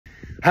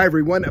Hi,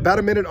 everyone. About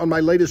a minute on my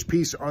latest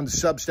piece on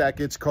Substack.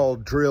 It's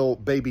called Drill,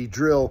 Baby,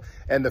 Drill.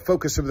 And the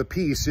focus of the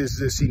piece is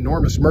this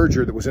enormous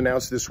merger that was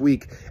announced this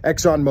week.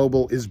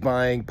 ExxonMobil is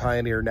buying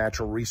Pioneer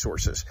Natural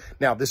Resources.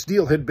 Now, this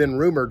deal had been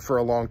rumored for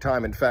a long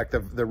time. In fact,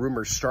 the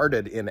rumors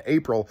started in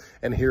April,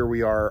 and here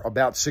we are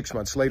about 6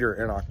 months later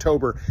in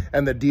October,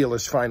 and the deal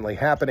is finally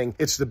happening.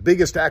 It's the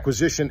biggest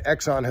acquisition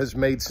Exxon has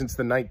made since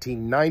the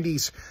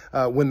 1990s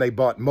when they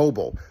bought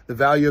Mobil. The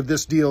value of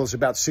this deal is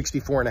about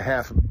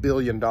 $64.5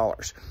 billion.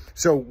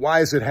 So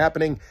why is it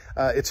happening?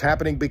 It's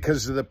happening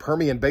because of the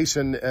Permian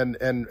Basin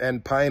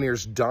and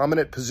Pioneer's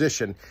dominant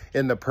position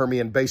in the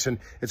Permian Basin.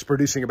 It's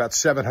producing about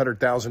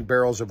 700,000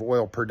 barrels of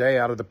oil per day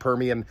out of the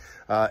Permian.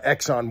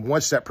 Exxon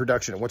wants that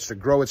production. It wants to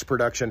grow its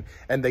production,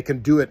 and they can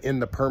do it in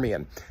the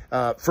Permian.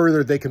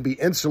 Further, they can be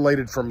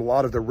insulated from a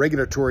lot of the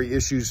regulatory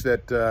issues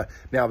that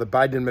now the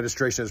Biden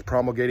administration is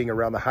promulgating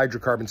around the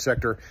hydrocarbon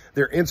sector.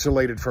 They're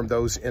insulated from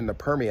those in the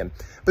Permian.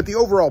 But the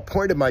overall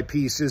point of my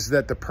piece is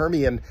that the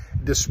Permian,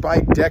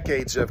 despite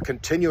decades of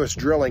continuous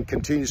drilling,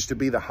 continues to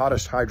be the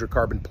hottest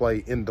hydrocarbon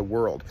play in the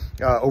world.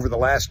 Over the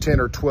last 10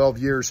 or 12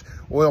 years,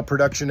 oil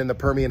production in the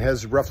Permian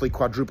has roughly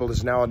quadrupled,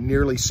 is now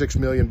nearly 6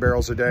 million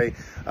barrels a day.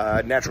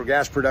 Natural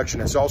gas production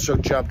has also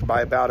jumped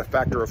by about a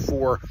factor of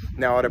 4,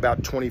 now at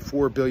about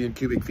 24 billion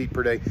cubic feet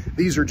per day.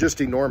 These are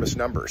just enormous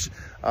numbers,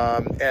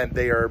 and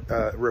they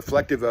are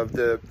reflective of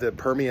the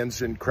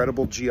Permian's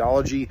incredible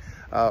geology.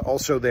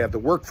 Also, they have the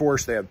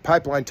workforce, they have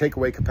pipeline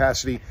takeaway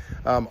capacity.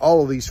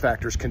 All of these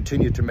factors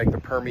continue to make the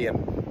Permian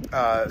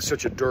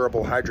such a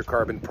durable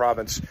hydrocarbon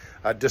province,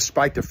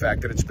 despite the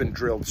fact that it's been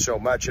drilled so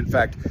much. In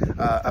fact,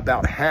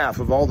 about half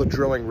of all the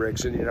drilling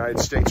rigs in the United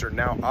States are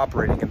now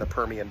operating in the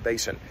Permian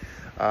Basin.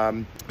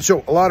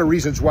 So a lot of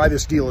reasons why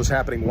this deal is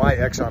happening, why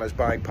Exxon is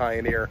buying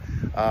Pioneer,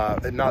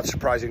 and not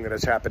surprising that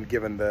it's happened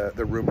given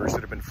the rumors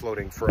that have been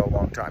floating for a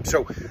long time.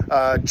 So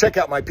check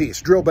out my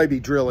piece, Drill Baby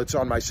Drill. It's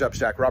on my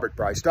Substack,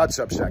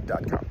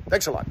 robertprice.substack.com.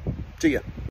 Thanks a lot. See ya.